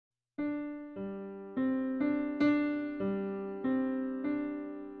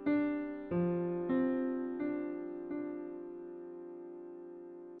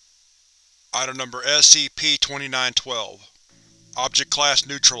Item Number SCP-2912 Object Class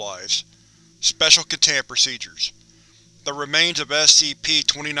Neutralized. Special Containment Procedures. The remains of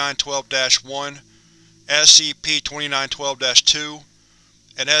SCP-2912-1, SCP-2912-2,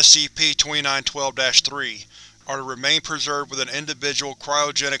 and SCP-2912-3 are to remain preserved within individual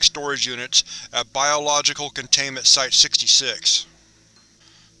cryogenic storage units at Biological Containment Site-66.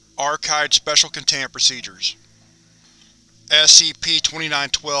 Archived Special Containment Procedures.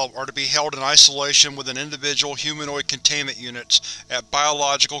 SCP-2912 are to be held in isolation within individual humanoid containment units at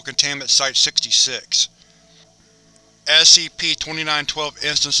Biological Containment Site-66. SCP-2912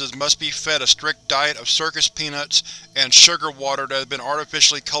 instances must be fed a strict diet of Circus peanuts and sugar water that has been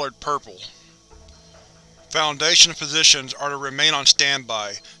artificially colored purple. Foundation physicians are to remain on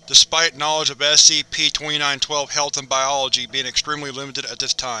standby, despite knowledge of SCP-2912 health and biology being extremely limited at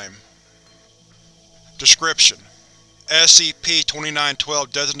this time. Description: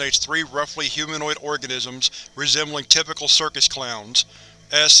 SCP-2912 designates three roughly humanoid organisms resembling typical circus clowns: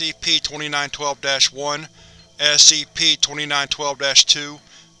 SCP-2912-1, SCP-2912-2,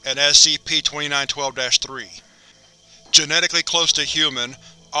 and SCP-2912-3. Genetically close to human,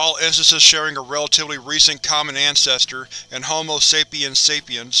 all instances sharing a relatively recent common ancestor in Homo sapiens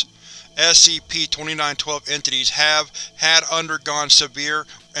sapiens, SCP-2912 entities have had undergone severe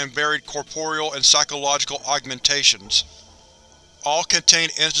and varied corporeal and psychological augmentations. All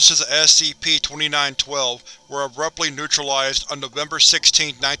contained instances of SCP-2912 were abruptly neutralized on November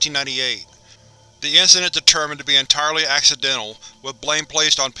 16, 1998. The incident determined to be entirely accidental, with blame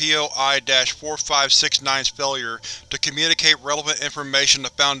placed on POI-4569's failure to communicate relevant information to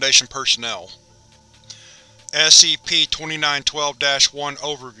Foundation personnel. SCP-2912-1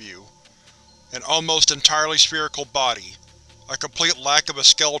 Overview: An almost entirely spherical body. A complete lack of a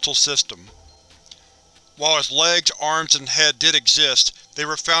skeletal system. While its legs, arms, and head did exist, they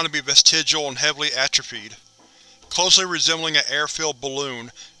were found to be vestigial and heavily atrophied. Closely resembling an air-filled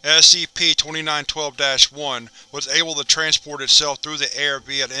balloon, SCP-2912-1 was able to transport itself through the air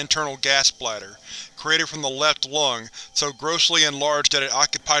via an internal gas bladder, created from the left lung, so grossly enlarged that it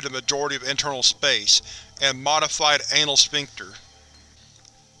occupied the majority of internal space, and modified anal sphincter.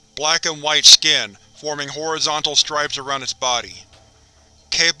 Black and white skin, forming horizontal stripes around its body.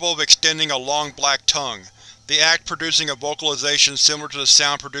 Capable of extending a long black tongue, the act producing a vocalization similar to the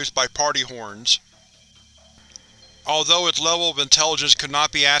sound produced by party horns. Although its level of intelligence could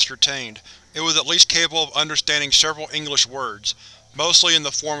not be ascertained, it was at least capable of understanding several English words, mostly in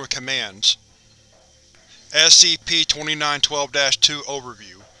the form of commands. SCP-2912-2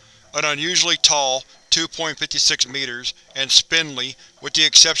 Overview: An unusually tall, 2.56 meters, and spindly, with the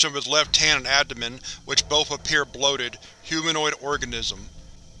exception of its left hand and abdomen, which both appear bloated, humanoid organism.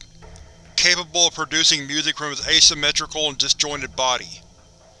 Capable of producing music from its asymmetrical and disjointed body.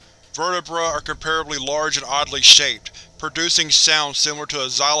 Vertebrae are comparably large and oddly shaped, producing sounds similar to a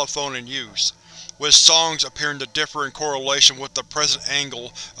xylophone in use, with songs appearing to differ in correlation with the present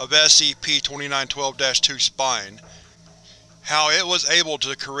angle of SCP-2912-2's spine. How it was able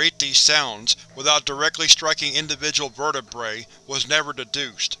to create these sounds without directly striking individual vertebrae was never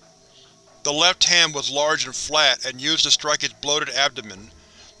deduced. The left hand was large and flat and used to strike its bloated abdomen,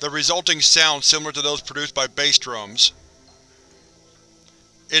 the resulting sound similar to those produced by bass drums.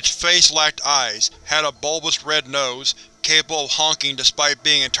 Its face lacked eyes, had a bulbous red nose, capable of honking despite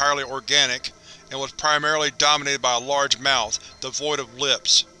being entirely organic, and was primarily dominated by a large mouth, devoid of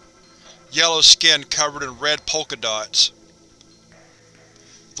lips. Yellow skin covered in red polka dots.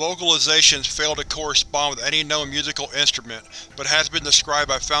 Vocalizations fail to correspond with any known musical instrument, but has been described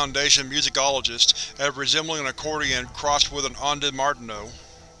by Foundation musicologists as resembling an accordion crossed with an onde martino.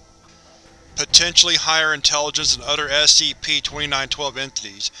 Potentially higher intelligence than other SCP-2912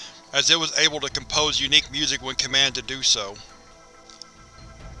 entities, as it was able to compose unique music when commanded to do so.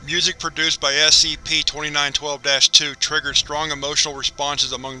 Music produced by SCP-2912-2 triggered strong emotional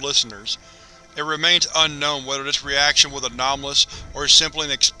responses among listeners. It remains unknown whether this reaction was anomalous or simply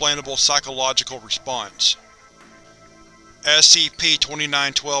an explainable psychological response.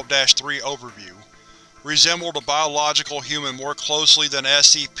 SCP-2912-3 Overview: Resembled a biological human more closely than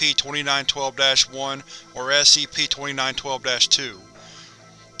SCP-2912-1 or SCP-2912-2.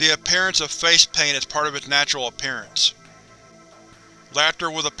 The appearance of face paint is part of its natural appearance. Laughter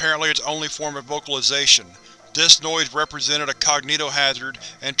was apparently its only form of vocalization. This noise represented a cognitohazard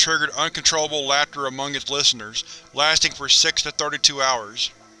and triggered uncontrollable laughter among its listeners, lasting for 6 to 32 hours.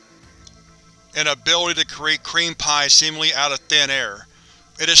 An ability to create cream pies seemingly out of thin air.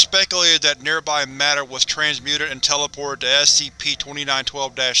 It is speculated that nearby matter was transmuted and teleported to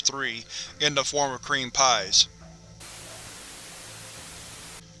SCP-2912-3 in the form of cream pies.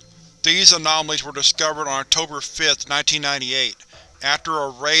 These anomalies were discovered on October 5, 1998, after a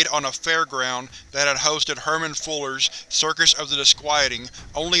raid on a fairground that had hosted Herman Fuller's Circus of the Disquieting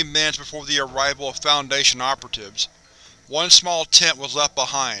only minutes before the arrival of Foundation operatives. One small tent was left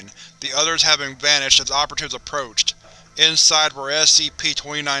behind, the others having vanished as operatives approached. Inside were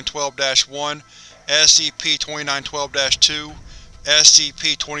SCP-2912-1, SCP-2912-2,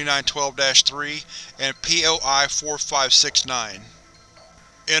 SCP-2912-3, and POI-4569.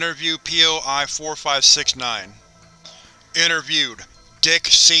 Interview POI-4569. Interviewed: Dick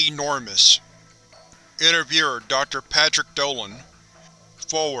C. Normus. Interviewer: Dr. Patrick Dolan.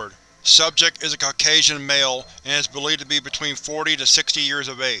 Forward: Subject is a Caucasian male and is believed to be between 40 to 60 years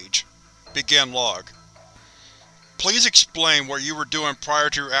of age. Begin log. Please explain what you were doing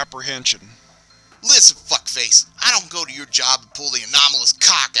prior to your apprehension. Listen, fuckface, I don't go to your job and pull the anomalous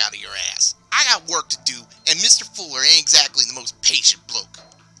cock out of your ass. I got work to do, and Mr. Fuller ain't exactly the most patient bloke.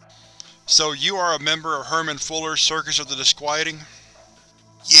 So you are a member of Herman Fuller's Circus of the Disquieting?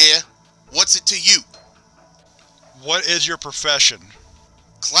 Yeah, what's it to you? What is your profession?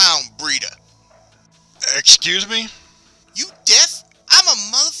 Clown breeder. Excuse me? You deaf? I'm a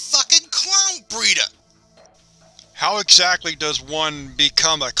motherfucking clown breeder! How exactly does one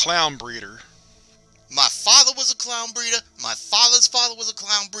become a clown breeder? My father was a clown breeder, my father's father was a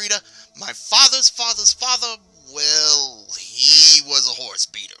clown breeder, my father's father's father, well, he was a horse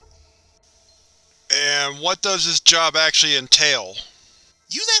beater. And what does this job actually entail?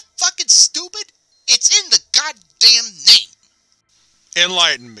 You that fucking stupid? It's in the goddamn name!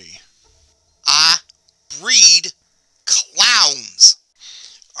 Enlighten me. I breed clowns.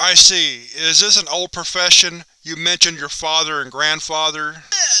 I see. Is this an old profession? You mentioned your father and grandfather.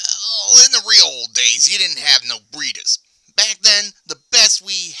 Well, in the real old days, you didn't have no breeders. Back then, the best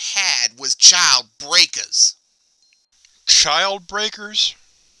we had was child breakers. Child breakers?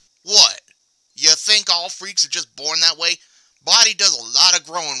 What? You think all freaks are just born that way? Body does a lot of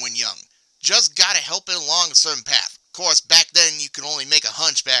growing when young. Just gotta help it along a certain path. Of course, back then you could only make a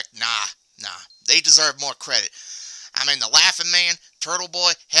hunchback. Nah. They deserve more credit. I mean, the Laughing Man, Turtle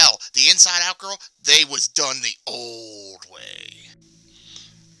Boy, hell, the Inside Out Girl, they was done the old way.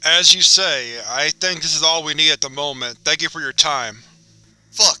 As you say, I think this is all we need at the moment. Thank you for your time.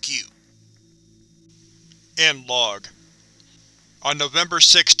 Fuck you. End log. On November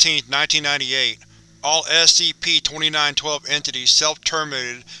 16, 1998, all SCP-2912 entities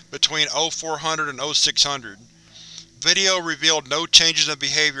self-terminated between 0400 and 0600. Video revealed no changes in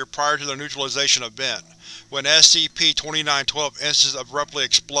behavior prior to the neutralization event, when SCP-2912 instances abruptly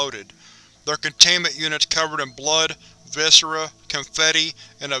exploded, their containment units covered in blood, viscera, confetti,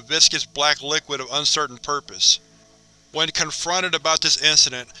 and a viscous black liquid of uncertain purpose. When confronted about this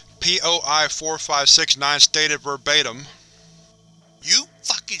incident, POI-4569 stated verbatim, You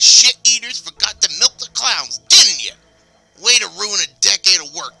fucking shit-eaters forgot to milk the clowns, didn't you? Way to ruin a decade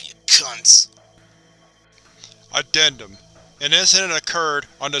of work, you cunts. Addendum. An incident occurred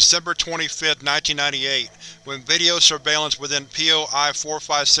on December 25, 1998, when video surveillance within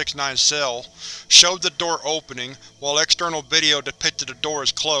POI-4569's cell showed the door opening, while external video depicted the door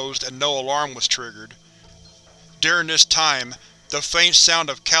as closed and no alarm was triggered. During this time, the faint sound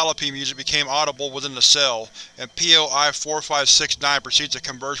of calliope music became audible within the cell, and POI-4569 proceeds to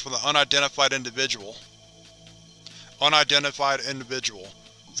converse with an unidentified individual. Unidentified individual.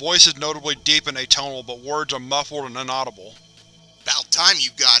 Voice is notably deep and atonal, but words are muffled and inaudible. About time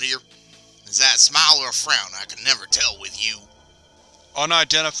you got here. Is that a smile or a frown? I can never tell with you.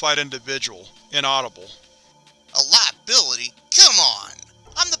 Unidentified individual. Inaudible. A liability? Come on!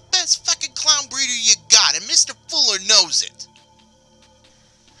 I'm the best fucking clown breeder you got, and Mr. Fuller knows it!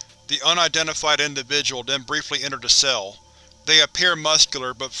 The unidentified individual then briefly entered the cell. They appear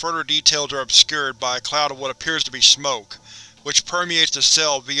muscular, but further details are obscured by a cloud of what appears to be smoke, which permeates the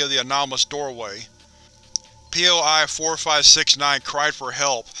cell via the anomalous doorway. POI-4569 cried for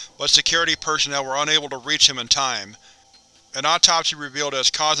help, but security personnel were unable to reach him in time. An autopsy revealed his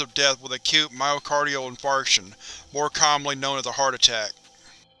cause of death was acute myocardial infarction, more commonly known as a heart attack.